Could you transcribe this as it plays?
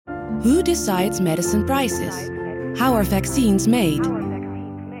Who decides medicine prices? How are vaccines made?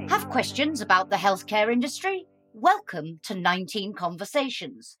 Have questions about the healthcare industry? Welcome to 19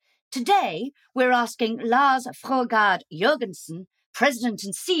 Conversations. Today, we're asking Lars Fruergaard Jørgensen, President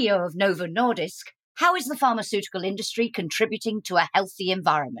and CEO of Novo Nordisk, how is the pharmaceutical industry contributing to a healthy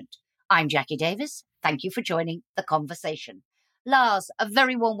environment? I'm Jackie Davis. Thank you for joining the conversation. Lars, a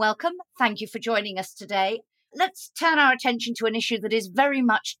very warm welcome. Thank you for joining us today. Let's turn our attention to an issue that is very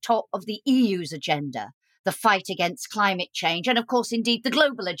much top of the EU's agenda, the fight against climate change, and of course, indeed, the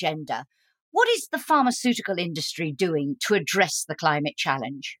global agenda. What is the pharmaceutical industry doing to address the climate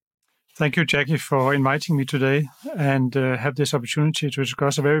challenge? Thank you, Jackie, for inviting me today and have this opportunity to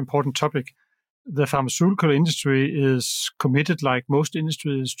discuss a very important topic. The pharmaceutical industry is committed, like most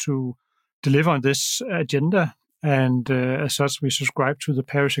industries, to deliver on this agenda. And as such, we subscribe to the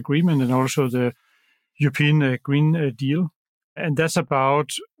Paris Agreement and also the European Green Deal. And that's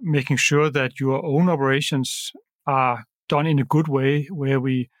about making sure that your own operations are done in a good way, where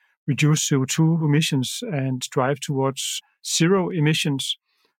we reduce CO2 emissions and strive towards zero emissions.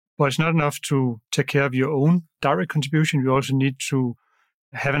 But it's not enough to take care of your own direct contribution. You also need to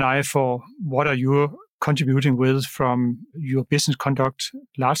have an eye for what are you contributing with from your business conduct,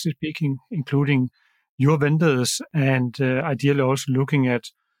 largely speaking, including your vendors, and ideally also looking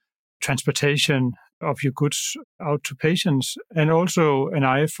at transportation of your goods out to patients, and also an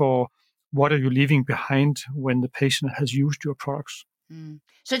eye for what are you leaving behind when the patient has used your products.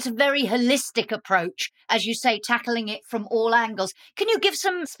 So it's a very holistic approach, as you say, tackling it from all angles. Can you give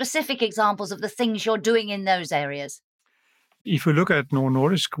some specific examples of the things you're doing in those areas? If we look at Novo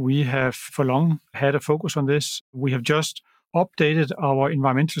Nordisk, we have for long had a focus on this. We have just updated our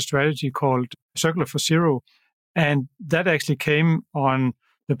environmental strategy called Circular for Zero, and that actually came on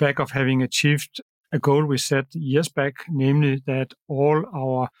the back of having achieved a goal we set years back, namely that all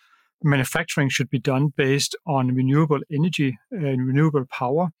our manufacturing should be done based on renewable energy and renewable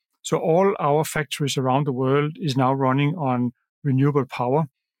power. So all our factories around the world is now running on renewable power.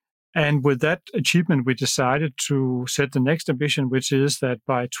 And with that achievement, we decided to set the next ambition, which is that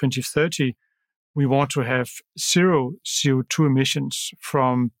by 2030, we want to have zero CO2 emissions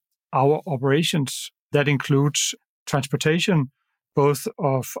from our operations. That includes transportation, both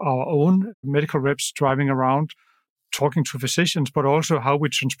of our own medical reps driving around, talking to physicians, but also how we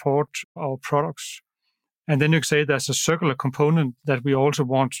transport our products. And then you can say there's a circular component that we also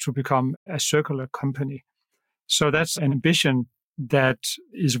want to become a circular company. So that's an ambition that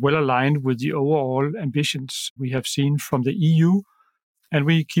is well aligned with the overall ambitions we have seen from the EU. And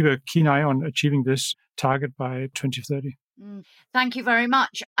we keep a keen eye on achieving this target by 2030. Thank you very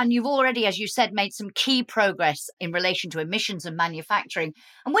much. And you've already, as you said, made some key progress in relation to emissions and manufacturing.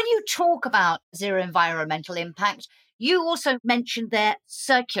 And when you talk about zero environmental impact, you also mentioned there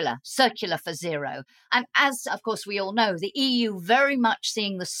circular for zero. And as, of course, we all know, the EU very much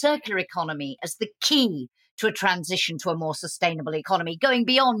seeing the circular economy as the key to a transition to a more sustainable economy, going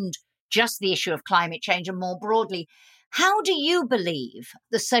beyond just the issue of climate change and more broadly. How do you believe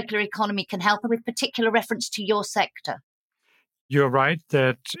the circular economy can help, with particular reference to your sector? You're right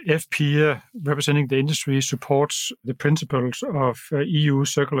that FP, representing the industry, supports the principles of EU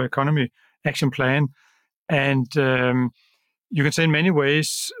Circular Economy Action Plan. And you can say in many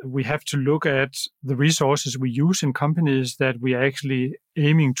ways, we have to look at the resources we use in companies, that we are actually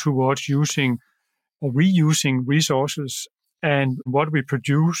aiming towards using or reusing resources. And what we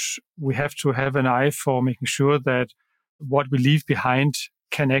produce, we have to have an eye for making sure that what we leave behind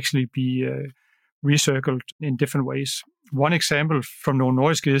can actually be recircled in different ways. One example from Novo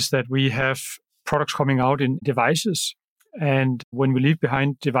Nordisk is that we have products coming out in devices. And when we leave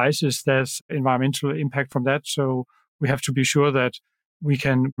behind devices, there's environmental impact from that. So we have to be sure that we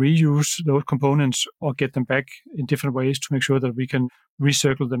can reuse those components or get them back in different ways to make sure that we can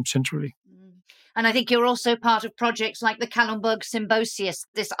recircle them centrally. And I think you're also part of projects like the Kalundborg Symposium,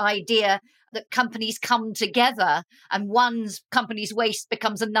 this idea that companies come together and one company's waste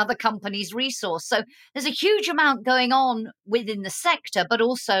becomes another company's resource. So there's a huge amount going on within the sector, but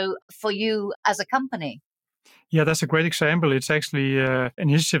also for you as a company. Yeah, that's a great example. It's actually an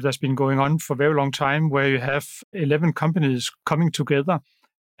initiative that's been going on for a very long time, where you have 11 companies coming together,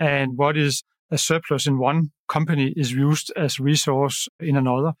 and what is a surplus in one company is used as resource in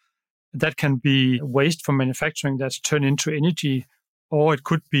another. That can be waste from manufacturing that's turned into energy, or it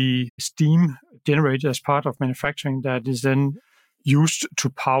could be steam generated as part of manufacturing that is then used to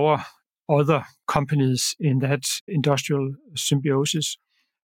power other companies in that industrial symbiosis.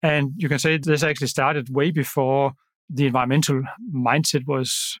 And you can say this actually started way before the environmental mindset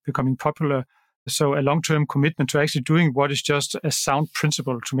was becoming popular. So a long-term commitment to actually doing what is just a sound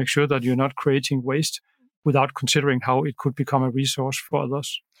principle to make sure that you're not creating waste without considering how it could become a resource for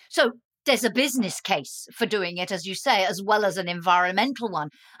others. So there's a business case for doing it, as you say, as well as an environmental one.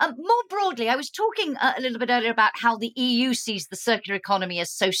 More broadly, I was talking a little bit earlier about how the EU sees the circular economy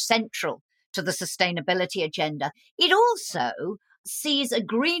as so central to the sustainability agenda. It also sees a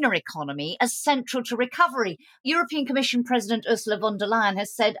greener economy as central to recovery. European Commission President Ursula von der Leyen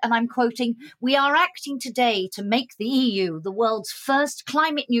has said, and I'm quoting, "We are acting today to make the EU the world's first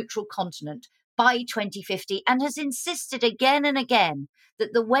climate neutral continent by 2050, and has insisted again and again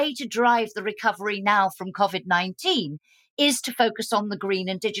that the way to drive the recovery now from COVID-19 is to focus on the green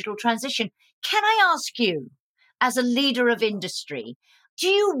and digital transition." Can I ask you, as a leader of industry, do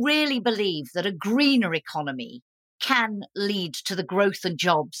you really believe that a greener economy can lead to the growth and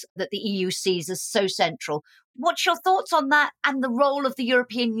jobs that the EU sees as so central? What's your thoughts on that and the role of the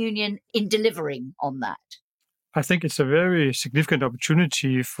European Union in delivering on that? I think it's a very significant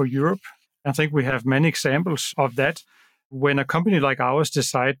opportunity for Europe. I think we have many examples of that. When a company like ours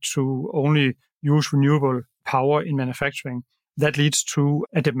decides to only use renewable power in manufacturing, that leads to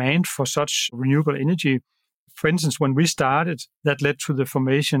a demand for such renewable energy. For instance, when we started, that led to the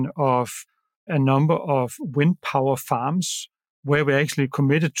formation of a number of wind power farms where we actually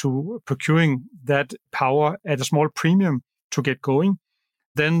committed to procuring that power at a small premium to get going.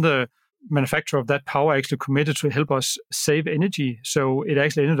 Then the manufacturer of that power actually committed to help us save energy. So it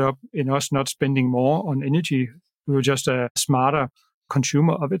actually ended up in us not spending more on energy. We were just a smarter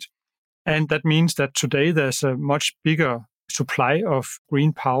consumer of it. And that means that today there's a much bigger supply of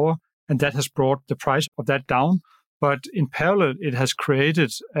green power, and that has brought the price of that down. But in parallel, it has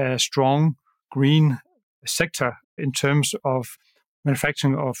created a strong green sector in terms of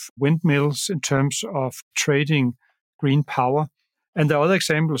manufacturing of windmills, in terms of trading green power. And the other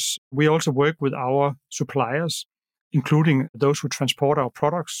examples, we also work with our suppliers, including those who transport our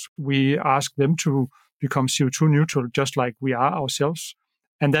products. We ask them to become CO2 neutral, just like we are ourselves.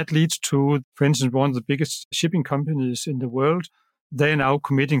 And that leads to, for instance, one of the biggest shipping companies in the world. They are now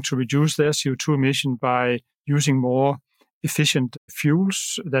committing to reduce their CO2 emission by using more efficient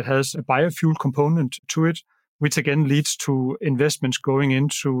fuels that has a biofuel component to it, which again leads to investments going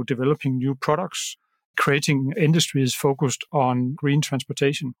into developing new products, creating industries focused on green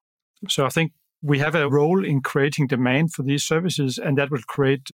transportation. So I think we have a role in creating demand for these services, and that will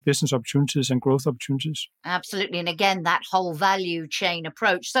create business opportunities and growth opportunities. Absolutely. And again, that whole value chain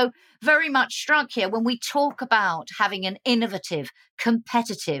approach. So very much struck here when we talk about having an innovative,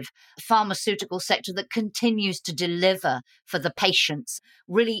 competitive pharmaceutical sector that continues to deliver for the patients.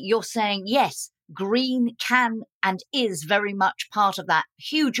 Really, you're saying, yes, green can and is very much part of that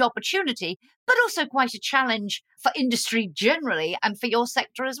huge opportunity, but also quite a challenge for industry generally and for your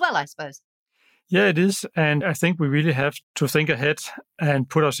sector as well, I suppose. Yeah, it is. And I think we really have to think ahead and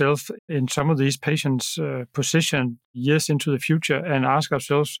put ourselves in some of these patients' position years into the future and ask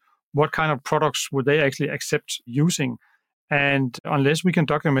ourselves what kind of products would they actually accept using. And unless we can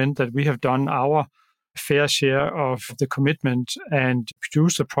document that we have done our fair share of the commitment and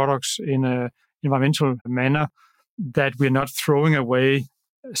produce the products in an environmental manner, that we're not throwing away,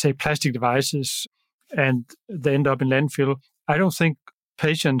 say, plastic devices and they end up in landfill, I don't think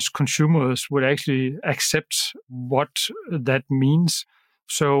patients, consumers would actually accept what that means.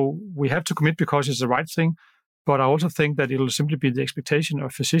 So we have to commit because it's the right thing. But I also think that it'll simply be the expectation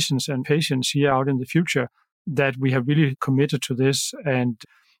of physicians and patients here out in the future that we have really committed to this. And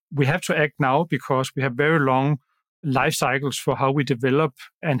we have to act now because we have very long life cycles for how we develop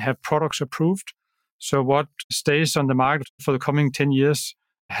and have products approved. So what stays on the market for the coming 10 years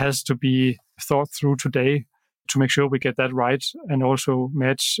has to be thought through today to make sure we get that right and also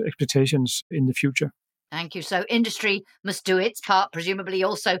match expectations in the future. Thank you. So industry must do its part. Presumably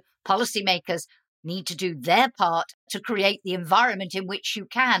also policymakers need to do their part to create the environment in which you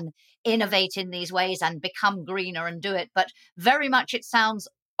can innovate in these ways and become greener and do it. But very much it sounds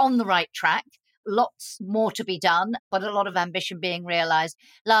on the right track. Lots more to be done, but a lot of ambition being realized.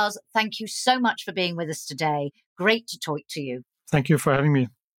 Lars, thank you so much for being with us today. Great to talk to you. Thank you for having me.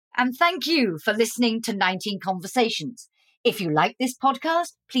 And thank you for listening to 19 Conversations. If you like this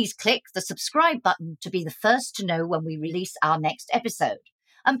podcast, please click the subscribe button to be the first to know when we release our next episode.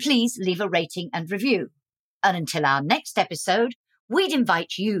 And please leave a rating and review. And until our next episode, we'd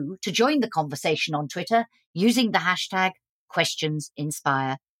invite you to join the conversation on Twitter using the hashtag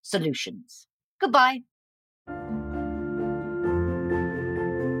 #QuestionsInspireSolutions. Goodbye.